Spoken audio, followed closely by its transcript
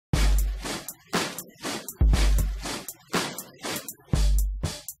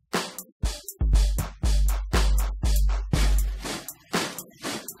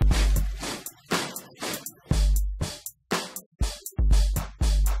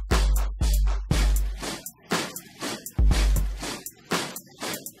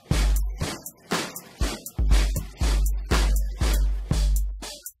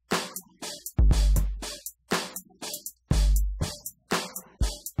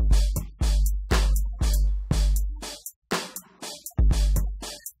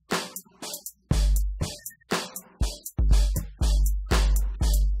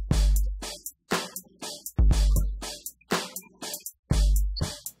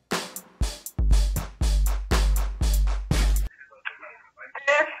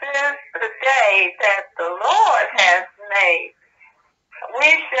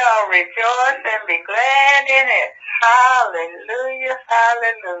and be glad in it. Hallelujah,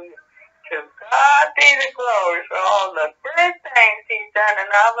 hallelujah. To God be the glory for all the good things he's done in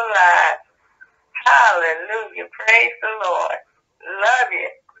our lives. Hallelujah. Praise the Lord. Love you.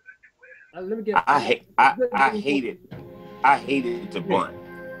 I hated to bunt.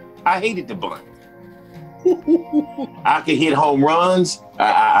 I hated to bunt. I could hit home runs.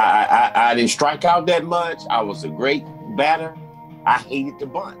 I didn't strike out that much. I was a great batter. I hated to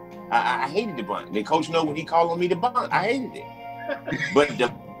bunt. I hated to bunt. The coach know when he called on me to bunt, I hated it. But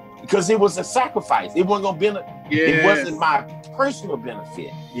because it was a sacrifice. It wasn't gonna it wasn't my personal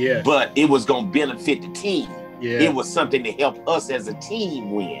benefit. Yeah. But it was gonna benefit the team. Yeah. It was something to help us as a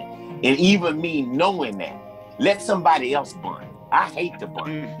team win. And even me knowing that, let somebody else bunt. I hate to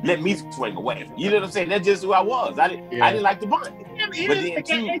bunt. Let me swing away. You know what I'm saying? That's just who I was. I didn't like to bunt. But then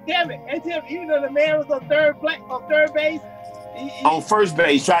too, even though the man was on third base, on first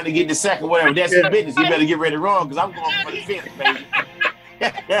base, trying to get the second, whatever. That's his business. He better get ready to run because I'm going for the fence, baby.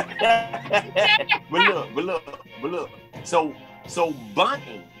 But look. So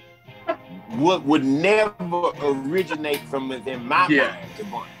bunting would never originate from within my mind to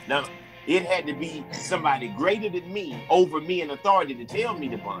bunt. Now, it had to be somebody greater than me, over me in authority to tell me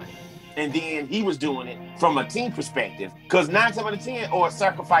to bunt. And then he was doing it from a team perspective. Because 9 times out of 10, or a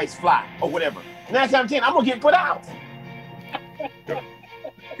sacrifice fly, or whatever. 9 times out of 10, I'm going to get put out.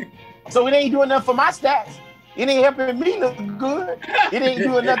 So it ain't doing nothing for my stats. It ain't helping me look good. It ain't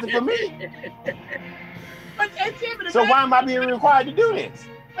doing nothing for me. So why am I being required to do this?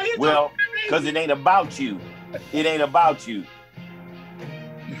 Well, because it ain't about you. It ain't about you.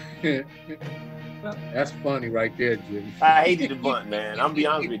 That's funny right there, Jimmy. I hated the bunt, man. I'm be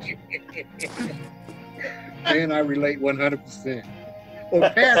honest with you. And I relate 100%. Or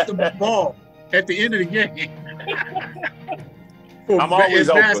pass the ball at the end of the game. I'm always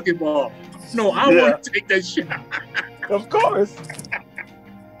open. Basketball. No, I want to take that shot. Of course.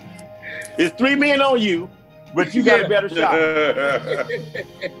 It's 3 men on you, but you got a better shot.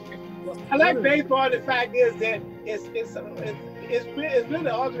 I like baseball. The fact is that it's really an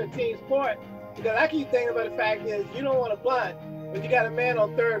ultimate team sport, because I keep thinking about the fact is you don't want to bunt, but you got a man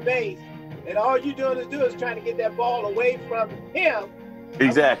on third base, and all you're doing is trying to get that ball away from him.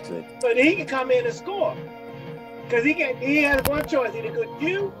 Exactly. So that he can come in and score, because he has one choice: either go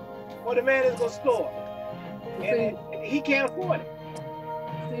you or the man is going to score, and he can't afford it.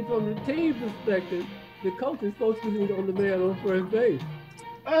 See, from the team perspective, the coach is focusing on the man on first base.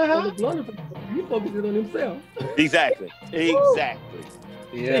 On the blunder, he focuses on himself. Exactly.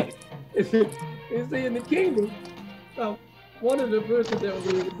 Yeah. You see, in the kingdom, one of the verses that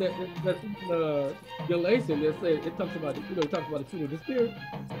Galatians that says it talks about the fruit of the spirit.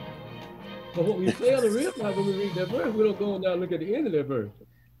 But what we fail to realize when we read that verse, we don't go on down and look at the end of that verse.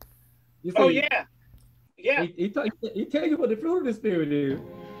 You see, He tells you what the fruit of the spirit is,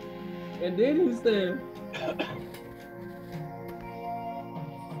 and then he said.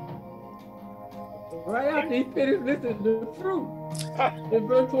 Right after he finished listing the fruit, in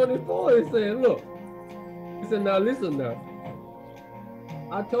verse 24, he said, look, he said, now listen now.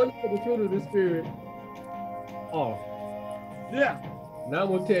 I told you what the fruit of the spirit are. Yeah. Now I'm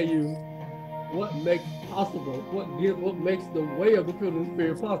going to tell you what makes possible, what makes the way of the fruit of the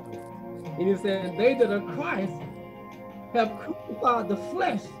spirit possible. And he said, they that are Christ have crucified the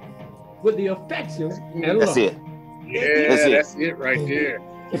flesh with the affections and lust. That's it. Yeah, that's it right there.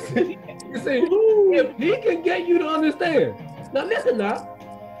 You see, if he can get you to understand. Now listen now,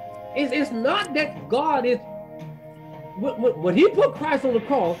 it's not that God is, when he put Christ on the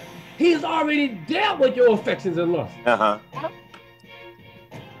cross, he's already dealt with your affections and lusts.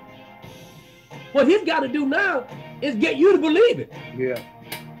 What he's got to do now is get you to believe it. Yeah.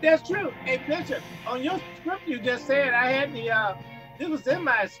 That's true. Hey, Bishop, on your script you just said, I had this was in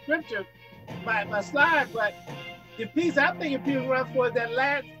my scripture, my slide, but the piece I'm thinking people run for is that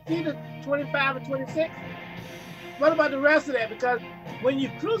last, see the 25 and 26? What about the rest of that? Because when you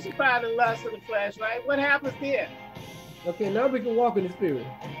crucify the lust of the flesh, right, what happens there? Okay, now we can walk in the spirit.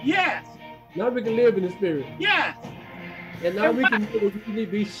 Yes. Now we can live in the spirit. Yes. And now we can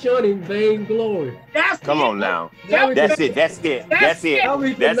be shunning vain glory. Come on now. That's it. Now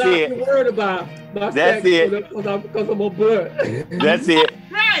we can not be worried about my sex because I'm a blood. That's it.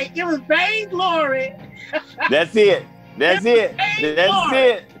 Right. It was vain glory. That's it. Vain.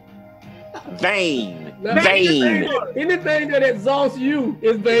 Anything that exalts you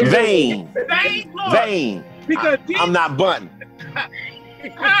is vain. Vain glory. Because I'm not bunting.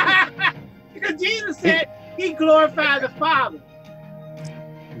 Because Jesus said he glorified the Father.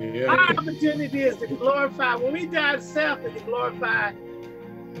 Yeah. Our opportunity is to glorify. When we die to self, is to glorify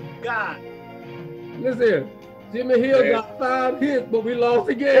God. Listen, Jimmy Hill got 5 hits, but we lost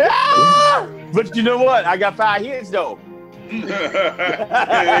the game. Yeah! But you know what? I got 5 hits though. and they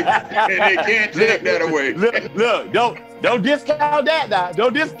can't take that away. Look, don't discount that now.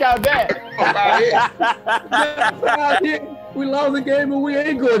 Don't discount that. 5 hits. We lost the game and we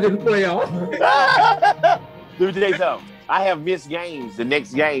ain't going to the playoffs. Let me tell you something. I have missed games the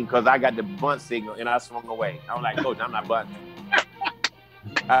next game because I got the bunt signal and I swung away. I'm like, Coach, I'm not bunting.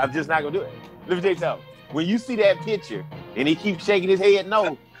 I'm just not going to do it. Let me tell you something. When you see that picture and he keeps shaking his head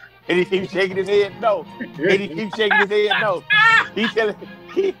no, and he keeps shaking his head no, and he keeps shaking his head no, he telling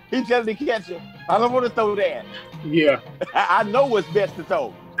the catcher, I don't want to throw that. Yeah. I know what's best to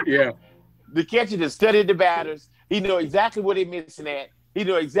throw. Yeah. The catcher just studied the batters. He know exactly what they're missing at. He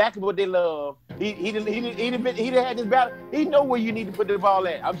know exactly what they love. He had this battle. He know where you need to put the ball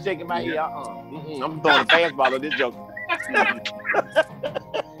at. I'm shaking my head. I'm throwing a fastball on this joke.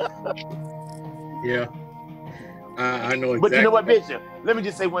 Yeah. I know exactly. But you know what, Bishop? Let me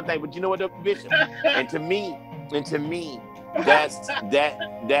just say one thing. But you know what, Bishop? And to me, that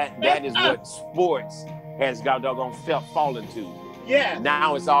is what sports has got doggone fallen to. Yeah.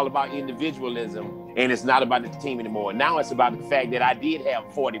 Now it's all about individualism, and it's not about the team anymore. Now it's about the fact that I did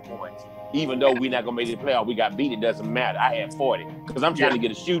have 40 points. Even though we're not gonna make the playoff, we got beat. It doesn't matter. I had 40 because I'm trying to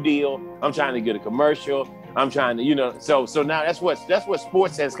get a shoe deal. I'm trying to get a commercial. I'm trying to, So now that's what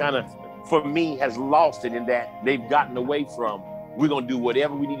sports has kind of, for me, has lost it in that they've gotten away from. We're gonna do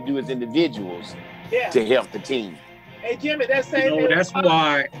whatever we need to do as individuals to help the team. Hey Jimmy, that's saying that's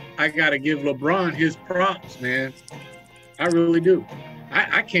why I gotta give LeBron his props, man. I really do.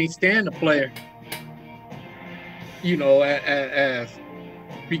 I can't stand a player,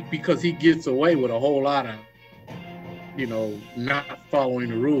 because he gets away with a whole lot of, not following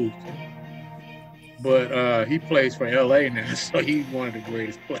the rules. But he plays for LA now, so he's one of the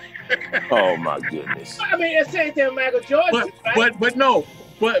greatest players. Oh my goodness! I mean, it's saying to Michael Jordan,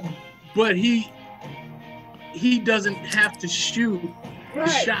 but he doesn't have to shoot the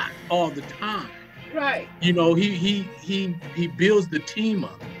shot all the time. Right. He builds the team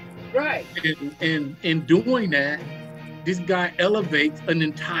up. Right. And in doing that, this guy elevates an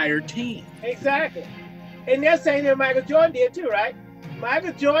entire team. Exactly. And they're saying that Michael Jordan did too, right?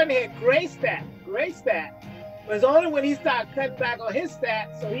 Michael Jordan had great stats. But it's only when he started cutting back on his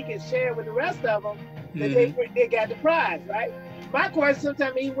stats so he can share with the rest of them that they got the prize, right? My question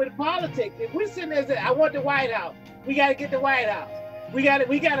sometimes even with politics, if we're sitting there and saying, I want the White House, we got to get the White House. We got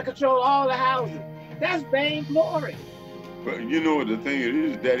to control all the houses. That's vainglory. But the thing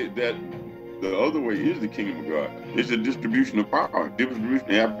is that the other way is the kingdom of God. It's a distribution of power, distribution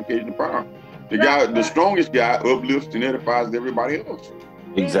and application of power. The strongest guy uplifts and edifies everybody else.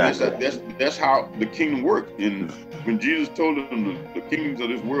 Exactly. That's how the kingdom works. And when Jesus told them the kingdoms of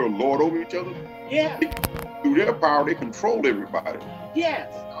this world lord over each other, through their power they control everybody.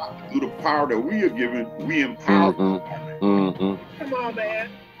 Yes. Through the power that we are given, we empower. Come on, man.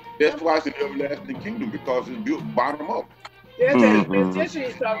 That's why it's an everlasting kingdom, because it's built bottom up. There's that transition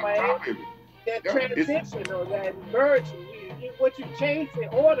he's talking about. That transition or that merging, what you change the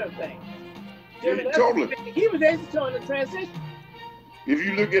order of things. Totally. He was actually showing the transition. If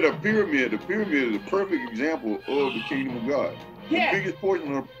you look at the pyramid is a perfect example of the kingdom of God. The biggest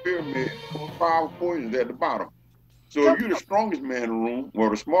portion of the pyramid, most powerful portion is at the bottom. So if you're the strongest man in the room, or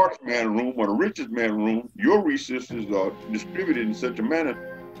the smartest man in the room, or the richest man in the room, your resources are distributed in such a manner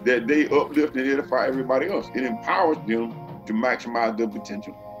that they uplift and edify everybody else. It empowers them to maximize their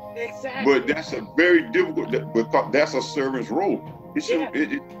potential. Exactly. But that's a very difficult, because that's a servant's role.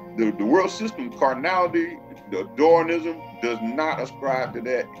 The world system, carnality, the Darwinism does not ascribe to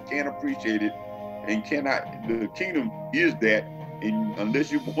that, can't appreciate it, and cannot. The kingdom is that, and unless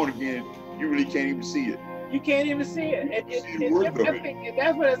you're born again, you really can't even see it. You can't even see it. And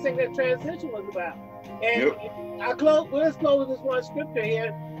that's what I think that transition was about. And let's close with this one scripture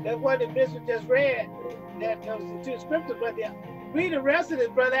here. That one that Bishop just read. That comes to 2 scriptures, but read the rest of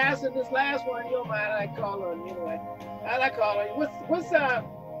it, Brother Ashton. This last one, you don't mind, I call on you anyway. I like call on you. What's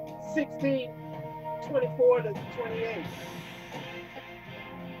 16:24 to 28?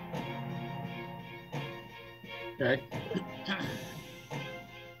 Okay.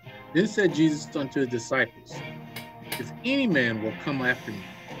 Then said Jesus unto his disciples, if any man will come after me,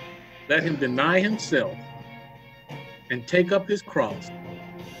 let him deny himself and take up his cross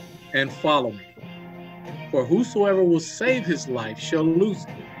and follow me. For whosoever will save his life shall lose it,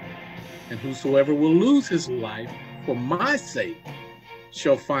 and whosoever will lose his life for my sake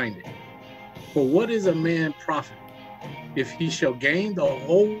shall find it. For what is a man profit if he shall gain the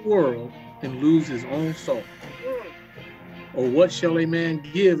whole world and lose his own soul? Or what shall a man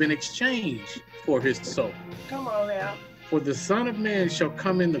give in exchange for his soul? Come on now. For the Son of Man shall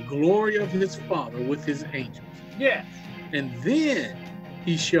come in the glory of his Father with his angels. Yes. And then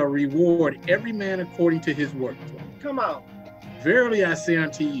he shall reward every man according to his work. Come on. Verily I say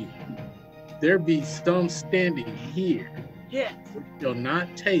unto you, there be some standing here, yes, which shall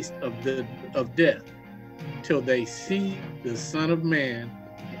not taste of death till they see the Son of Man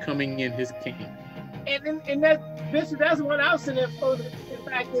coming in his kingdom. And that, Bishop, that's what I was saying. The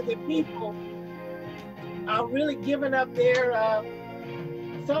fact that the people are really giving up their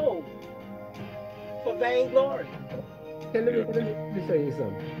soul for vainglory. Okay, let me show you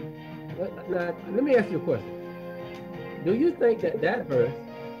something. Now, let me ask you a question. Do you think that verse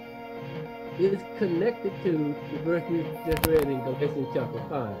is connected to the verse we just read in Galatians chapter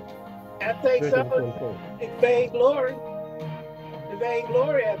 5? I think so. It's vainglory. The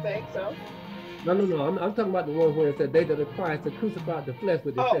vainglory, I think so. No. I'm talking about the one where it said, they that are Christ have crucified the flesh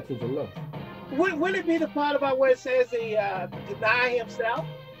with the affections and lust. Would it be the part about where it says he deny himself?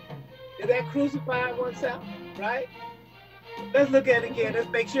 Is that crucify oneself, right? Let's look at it again. Let's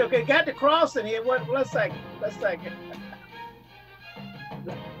make sure. Okay, got the cross in here. Let's second.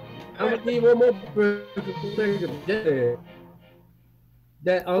 I'm going to give you one more verse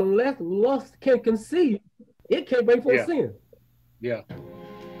that unless lust can conceive, it can't bring forth sin. Yeah.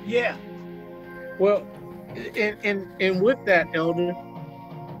 Yeah. Well, and with that, Elder,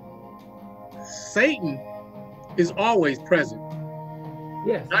 Satan is always present.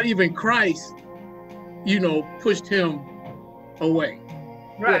 Yes. Not even Christ, pushed him away.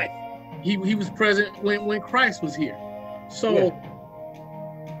 Right. He was present when Christ was here. So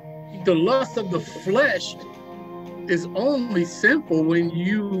the lust of the flesh is only sinful when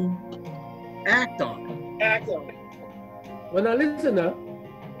you act on it. Act on it. Well, now listen now.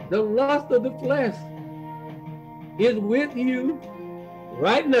 The lust of the flesh is with you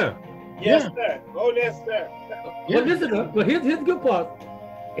right now. Yes, sir. Oh, yes, sir. But listen up. But here's the good part.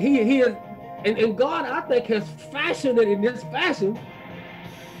 He is, and God, I think, has fashioned it in this fashion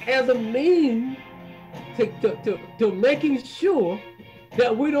as a means to making sure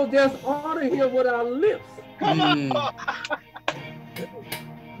that we don't just honor him with our lips. Come on.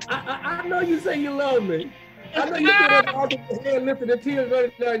 I know you say you love me. I know you say that all your hand lifted and tears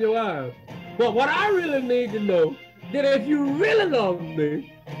running down your eyes. But what I really need to know, that if you really love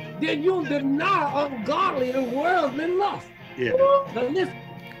me, then you'll deny ungodly and worldly lust. Yeah. Now listen,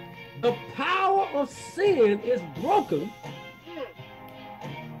 the power of sin is broken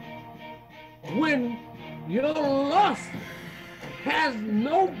when your lust has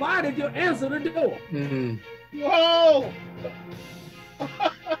nobody to answer the door. Mm-hmm. Whoa!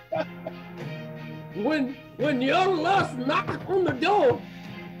 When your lust knocks on the door,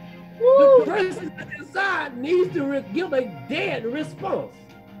 the person inside needs to give a dead response.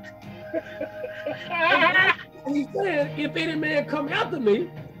 And he said, if any man come after me,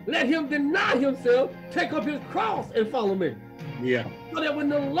 let him deny himself, take up his cross and follow me. Yeah. So that when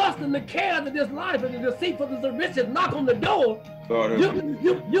the lust and the cares of this life and the deceitfulness of riches knock on the door,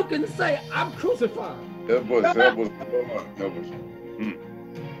 you can say, I'm crucified. That was.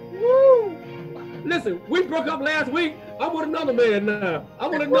 Woo! Listen, we broke up last week. I'm with another man now. I'm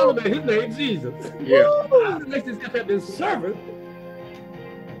with another man. His name is Jesus. Yeah. Our relationship have been servant.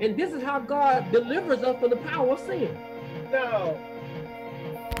 And this is how God delivers us from the power of sin. No.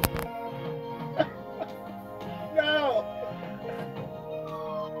 No.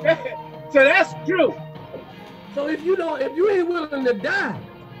 So that's true. So if you ain't willing to die,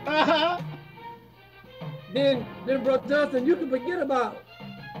 then Brother Johnson, you can forget about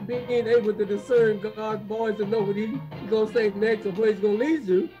being able to discern God's voice and know what he's gonna say next or where he's gonna lead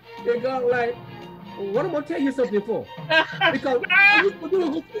you. And God like, well, what am I gonna tell you something for? Because you can do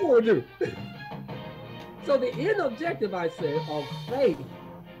what you want to do. So the end objective, I say, of faith,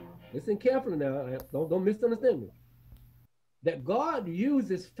 listen carefully now, don't misunderstand me, that God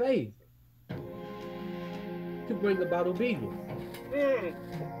uses faith to bring about obedience.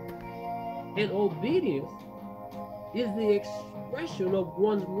 And obedience is the expression of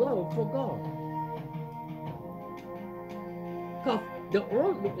one's love for God. Because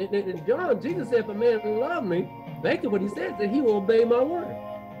in John, Jesus said, if a man love me, basically what he says, that he will obey my word.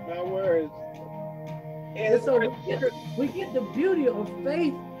 My words. And so we get the beauty of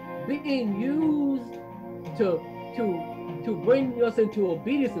faith being used to bring us into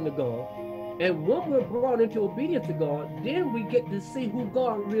obedience to God. And when we're brought into obedience to God, then we get to see who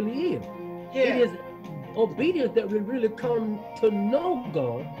God really is. Yeah. It is obedience that we really come to know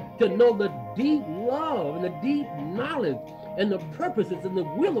God, to know the deep love and the deep knowledge and the purposes and the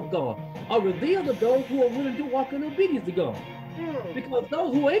will of God are revealed to those who are willing to walk in obedience to God. Because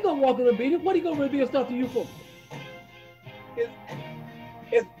those who ain't gonna walk in obedience, what are you gonna reveal stuff to you for?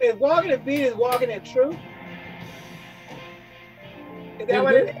 Is walking in obedience walking in truth? Is that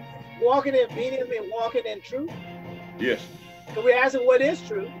what it is? Walking in obedience and walking in truth? Yes. So we're asking what is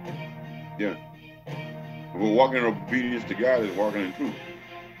truth? Yeah. We're walking in obedience to God is walking in truth.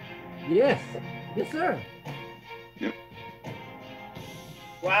 Yes. Yes, sir. Yep.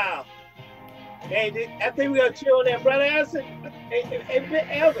 Wow. Hey, I think we're gonna chill on that, brother. Hey,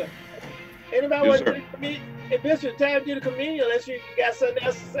 Elder. Anybody want to do the communion? If Bishop time to do the communion, unless you got something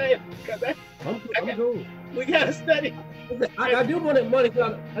else to say, because I'm cool. We gotta study. I do want to money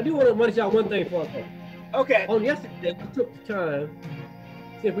y'all one thing for us. Okay. On yesterday, I took the time,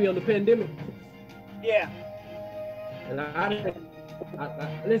 since we on the pandemic. Yeah. And I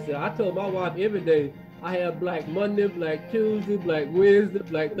listen, I told my wife every day, I have Black Monday, Black Tuesday, Black Wednesday,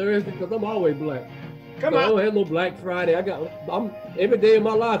 Black Thursday, because I'm always black. Come on. I don't have no Black Friday. I'm every day of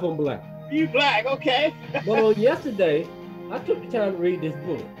my life I'm black. You black, okay. But on yesterday, I took the time to read this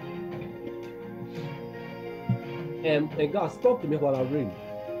book. And God spoke to me while I was reading.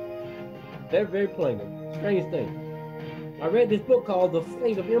 Very, very plainly. Strange thing. I read this book called The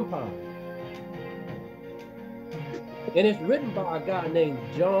Fate of Empire. And it's written by a guy named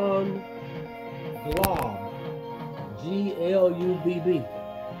John Glob. G-L-U-B-B.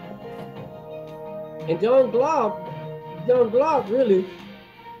 And John Glob really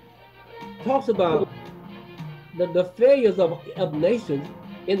talks about the failures of nations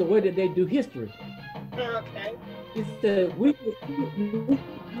in the way that they do history. Okay. He said we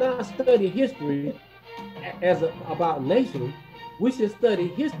not study history about nations. We should study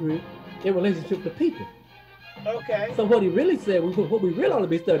history in relationship to people. Okay. So what he really said, what we really ought to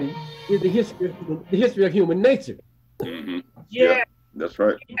be studying is the history of human nature. Mm-hmm. Yeah. That's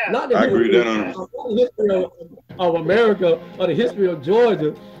right. Yeah. Not the I agree with that the history of America or the history of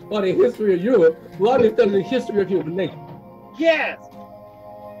Georgia or the history of Europe. We ought to be studying the history of human nature. Yes.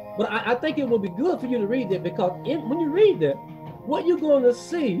 But I think it would be good for you to read that, because when you read that, what you're going to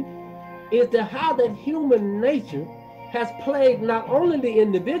see is that how that human nature has plagued not only the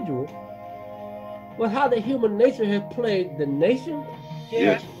individual, but how the human nature has plagued the nation.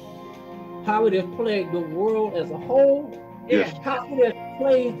 Yes. How it has plagued the world as a whole. Yes. How it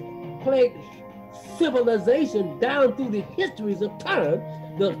has plagued civilization down through the histories of time.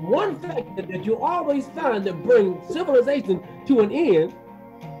 The one factor that you always find that brings civilization to an end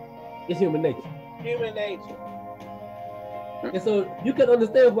is human nature. Human nature. And so you can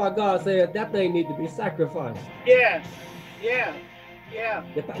understand why God said that thing needs to be sacrificed. Yes. Yeah. Yeah.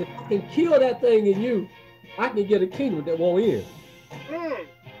 If I can kill that thing in you, I can get a kingdom that won't end.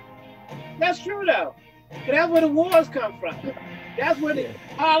 That's true though. That's where the wars come from. That's where the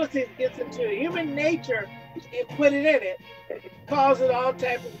politics gets into it. Human nature, it put it in it, causes all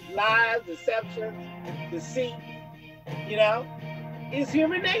types of lies, deceptions, deceit. You know, it's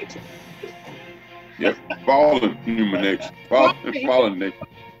human nature. Yep, fallen human nature. Fallen nature.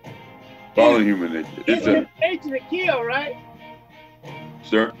 Fallen human nature. It's human nature to kill, right?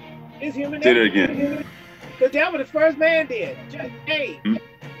 Sir? It's human nature. Say that again. Because that's what the first man did.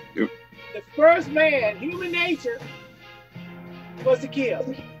 Yep. The first man, human nature, was to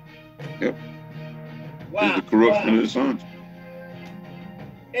kill. Yep. Wow. It's the corruption of the sons.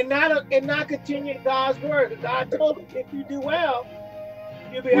 And not continue God's word. God told him, if you do well,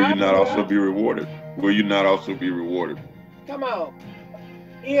 you'll be Will you not also be rewarded? Will you not also be rewarded? Come on.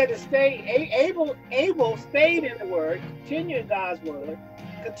 He had to stay. Abel stayed in the word, continuing God's word,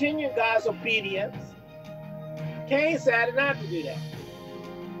 continuing God's obedience. Cain decided not to do that.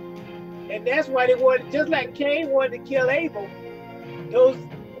 And that's why they wanted, just like Cain wanted to kill Abel, those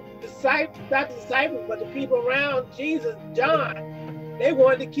disciples, not the disciples, but the people around Jesus, John, they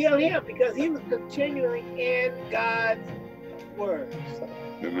wanted to kill him because he was continuing in God's words.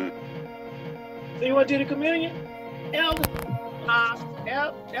 Amen. So you want to do the communion? Elder,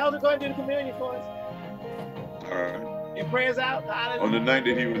 Elder, go ahead and do the communion for us. All right. Your prayers out. On the night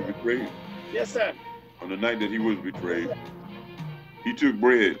that he was betrayed. Yes, sir. On the night that he was betrayed, he took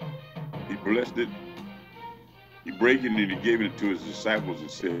bread, he blessed it, he broke it, and he gave it to his disciples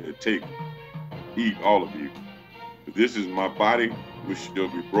and said, take, eat all of you. This is my body, which shall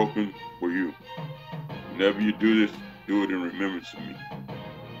be broken for you. Whenever you do this, do it in remembrance of me.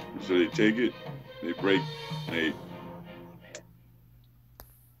 And so they take it, they break, and they eat.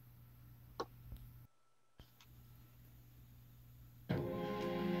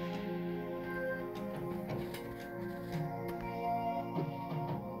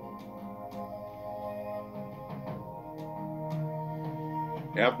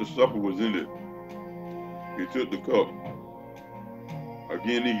 after supper was ended, he took the cup.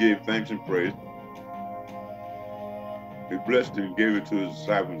 Again, he gave thanks and praise. He blessed it and gave it to his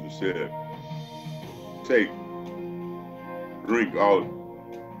disciples and said, "Take, drink all of it.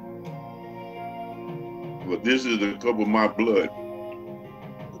 But this is the cup of my blood,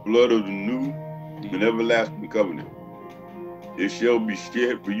 the blood of the new and everlasting covenant. It shall be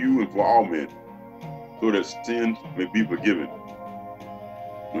shed for you and for all men, so that sins may be forgiven.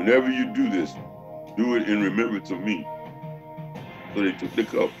 Whenever you do this, do it in remembrance of me." So they took the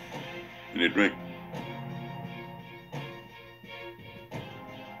cup and they drank.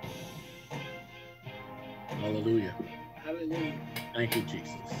 Hallelujah. Hallelujah. Thank you,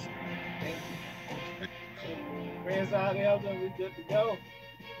 Jesus. Thank you. Praise our elder, we're good to go.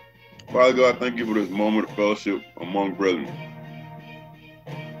 Father God, thank you for this moment of fellowship among brethren.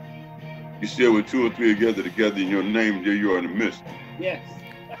 You said with 2 or 3 together in your name, there you are in the midst. Yes.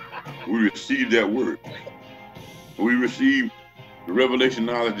 We receive that word. We receive the revelation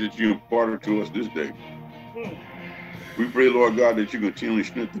knowledge that you imparted to us this day. We pray, Lord God, that you continually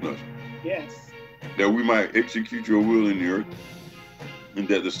strengthen us. Yes. That we might execute your will in the earth and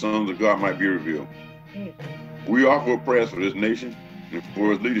that the sons of God might be revealed. We offer prayers for this nation and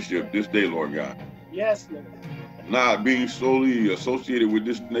for its leadership this day, Lord God. Yes, Lord. Not being solely associated with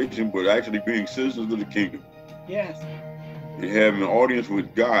this nation, but actually being citizens of the kingdom. Yes. And having an audience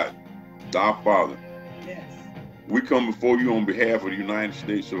with God, our Father. Yes. We come before you on behalf of the United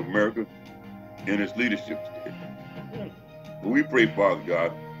States of America and its leadership today. We pray, Father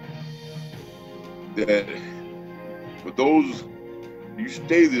God, that for those, you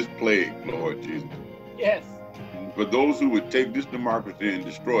stay this plague, Lord Jesus. Yes. For those who would take this democracy and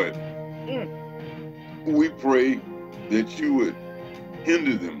destroy it, we pray that you would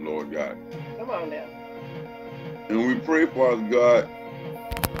hinder them, Lord God. Come on now. And we pray, Father God,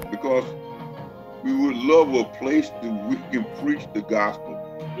 because we would love a place that we can preach the gospel.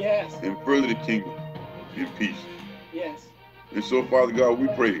 Yes. And further the kingdom in peace. Yes. And so, Father God, we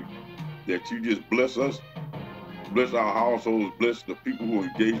pray that you just bless us, bless our households, bless the people who are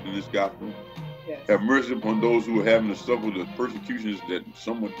engaged in this gospel. Yes. Have mercy upon those who are having to suffer the persecutions, that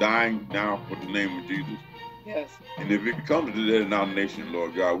some are dying now for the name of Jesus. Yes. And if it comes to that in our nation,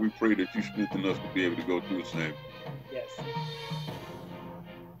 Lord God, we pray that you strengthen us to be able to go through the same. Yes.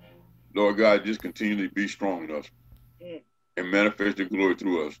 Lord God, just continue to be strong in us and manifest your glory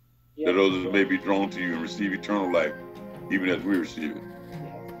through us, that others may be drawn to you and receive eternal life, even as we receive it.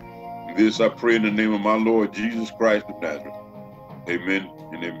 Yes. This I pray in the name of my Lord Jesus Christ of Nazareth. Amen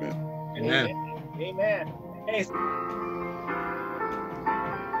and amen. Amen. Amen. Hey.